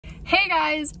Hey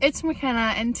guys, it's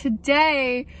Mikinna, and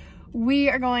today we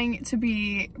are going to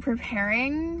be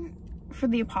preparing for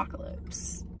the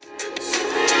apocalypse.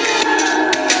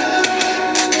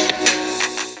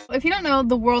 If you don't know,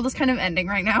 the world is kind of ending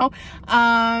right now.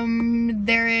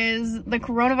 There is the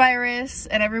coronavirus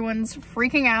and everyone's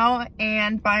freaking out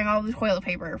and buying all the toilet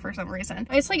paper for some reason.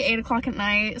 It's like 8 o'clock at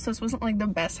night, so this wasn't like the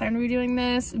best time to be doing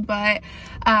this, but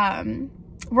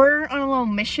we're on a little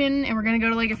mission and we're gonna go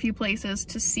to like a few places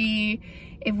to see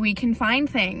if we can find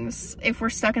things if we're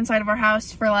stuck inside of our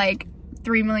house for like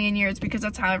 3 million years, because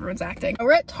that's how everyone's acting.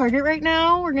 We're at Target right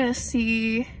now. We're gonna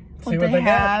see what they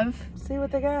have. See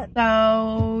what they got.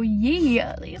 So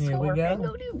yeah, let's Here we go.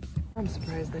 go do. I'm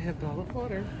surprised they have bottled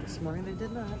water. This morning they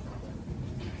did not.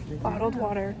 Bottled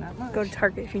water. Not much. Go to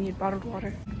Target if you need bottled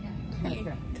water.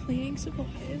 Okay. Cleaning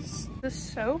supplies. The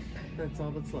soap. That's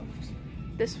all that's left.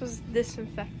 This was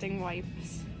disinfecting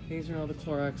wipes. These are all the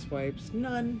Clorox wipes.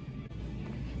 None.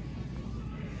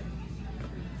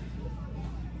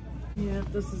 Yeah,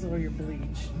 this is all your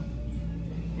bleach.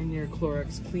 And your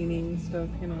Clorox cleaning stuff,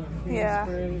 you know, cleaning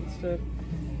spray and stuff.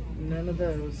 None of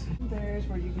those. There's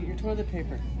where you get your toilet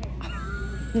paper.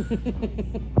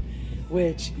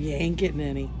 Which, you ain't getting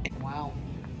any. Wow.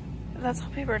 That's all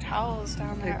paper towels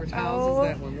down there. Paper towels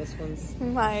is that one. This one's...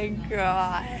 My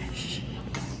gosh.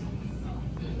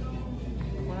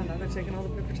 Wow, now they're taking all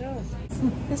the paper towels.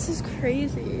 This is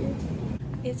crazy.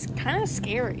 It's kind of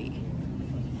scary.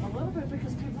 A little bit,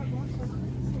 because people are going so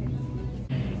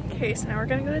crazy. Okay, so now we're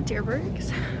gonna go to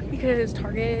Deerberg's because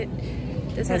Target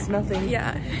doesn't has nothing.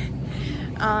 Yeah.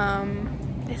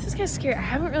 This is kind of scary. I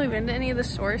haven't really been to any of the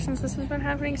stores since this has been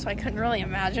happening, so I couldn't really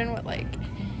imagine what like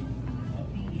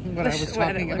what I was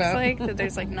talking it about. looks like. That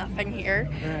there's like nothing here.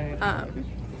 Right.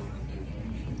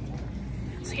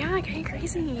 So yeah, getting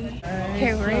crazy.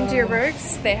 Okay, we're in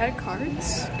Deerberg's. They had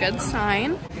cards. Good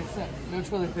sign. No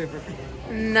toilet paper.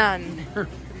 None.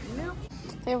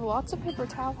 They have lots of paper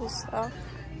towels though.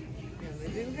 Yeah, they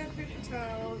do have paper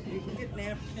towels. You can get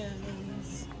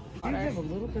napkins. Do you have a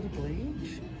little bit of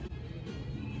bleach?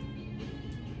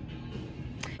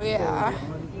 Yeah.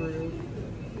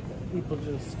 People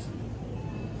just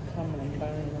come and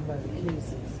buying them by the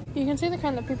cases. You can see the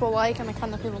kind that people like and the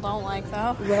kind that people don't like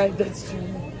though. Right, that's true.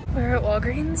 We're at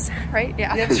Walgreens, right?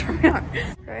 Yeah, Yep. that's where we are.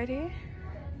 Ready?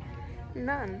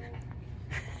 None.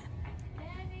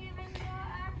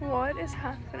 What is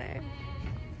happening?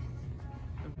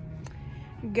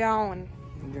 Gone.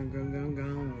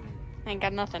 Go. Ain't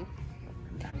got nothing.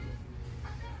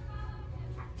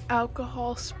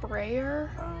 Alcohol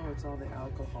sprayer. Oh, it's all the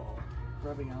alcohol.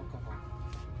 Rubbing alcohol.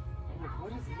 Oh,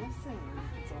 what is missing?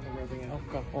 It's all the rubbing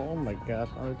alcohol. Oh my gosh,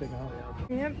 I'm taking all the alcohol.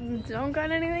 Yep, don't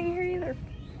got anything here either.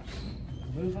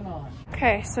 Moving on.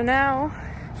 Okay, so now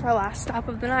for our last stop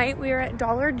of the night, we are at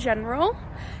Dollar General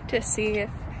to see if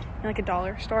like a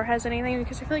dollar store has anything,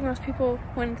 because I feel like most people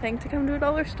wouldn't think to come to a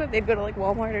dollar store. They'd go to like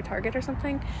Walmart or Target or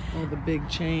something. Oh, the big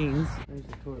chains. There's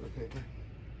the toilet paper.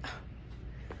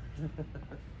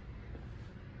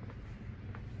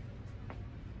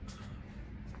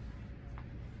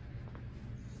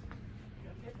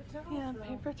 Yeah,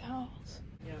 paper towels.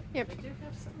 Yeah. Yep. I do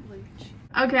have some bleach.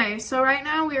 Okay, so right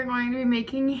now we are going to be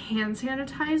making hand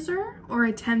sanitizer, or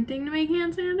attempting to make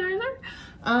hand sanitizer.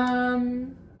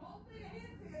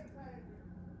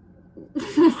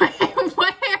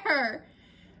 Where?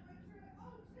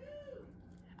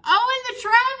 Oh, in the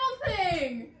travel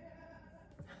thing!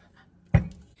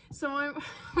 So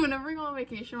whenever we go on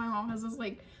vacation, my mom has this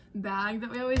like bag that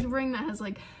we always bring that has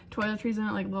like toiletries in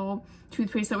it, like little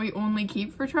toothpaste that we only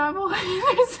keep for travel.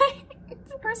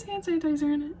 There's hand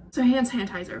sanitizer in it. So hand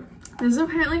sanitizer. This is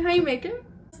apparently how you make it.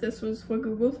 This was what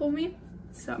Google told me.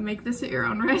 So make this at your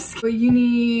own risk. But you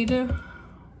need,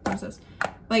 what is this?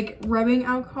 Like rubbing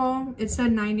alcohol. It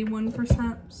said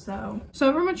 91%. So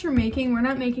however much you're making, we're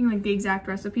not making like the exact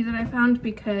recipe that I found,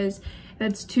 because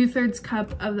that's 2/3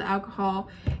 cup of the alcohol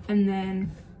and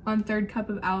then 1/3 cup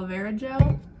of aloe vera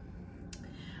gel.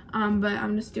 But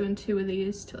I'm just doing 2 of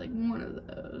these to like 1 of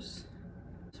those.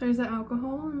 So there's the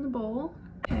alcohol in the bowl.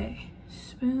 Okay,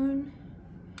 spoon.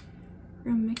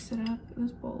 We're gonna mix it up.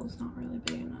 This bowl is not really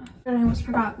big enough. And I almost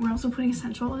forgot, we're also putting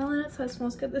essential oil in it, so it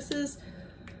smells good. This is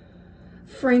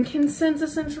frankincense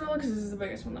essential oil, because this is the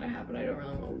biggest one that I have, but I don't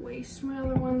really want to waste my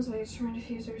other ones. I used my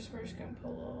diffusers, so we're just gonna put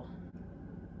a little.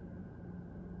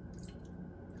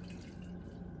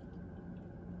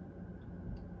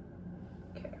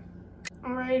 Okay.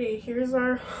 Alrighty, here's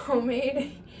our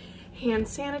homemade hand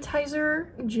sanitizer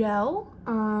gel.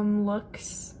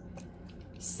 Looks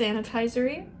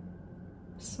sanitizer-y.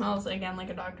 Smells again like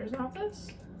a doctor's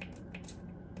office.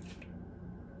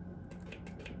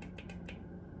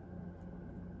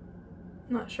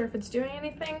 Not sure if it's doing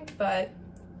anything, but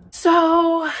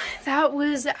so that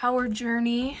was our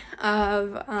journey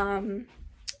of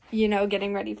you know,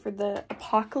 getting ready for the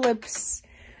apocalypse,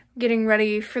 getting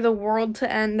ready for the world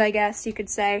to end, I guess you could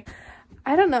say.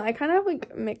 I don't know, I kind of have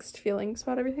like mixed feelings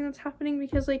about everything that's happening,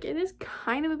 because like it is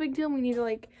kind of a big deal and we need to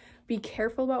like be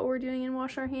careful about what we're doing and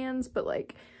wash our hands, but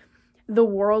like the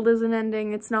world isn't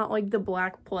ending. It's not like the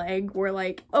Black Plague where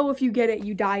like, oh, if you get it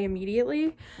you die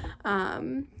immediately.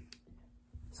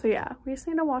 So yeah, we just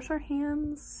need to wash our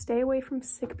hands, stay away from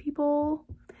sick people.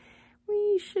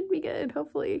 We should be good,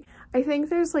 hopefully. I think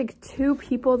there's like 2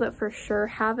 people that for sure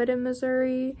have it in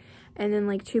Missouri, and then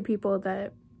like 2 people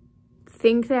that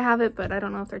think they have it, but I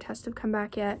don't know if their tests have come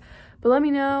back yet. But let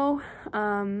me know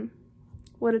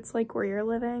what it's like where you're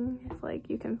living, if like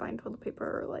you can find toilet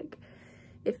paper, or like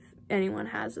if anyone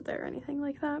has it there or anything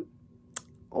like that.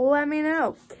 Let me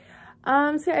know.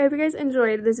 So I hope you guys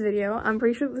enjoyed this video. I'm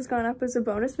pretty sure this is going up as a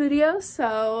bonus video,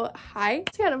 so hi.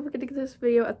 So yeah, don't forget to give this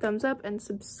video a thumbs up and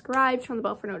subscribe, turn on the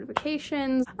bell for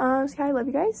notifications. So yeah, I love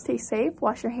you guys. Stay safe,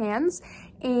 wash your hands,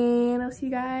 and I'll see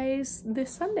you guys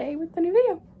this Sunday with the new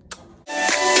video.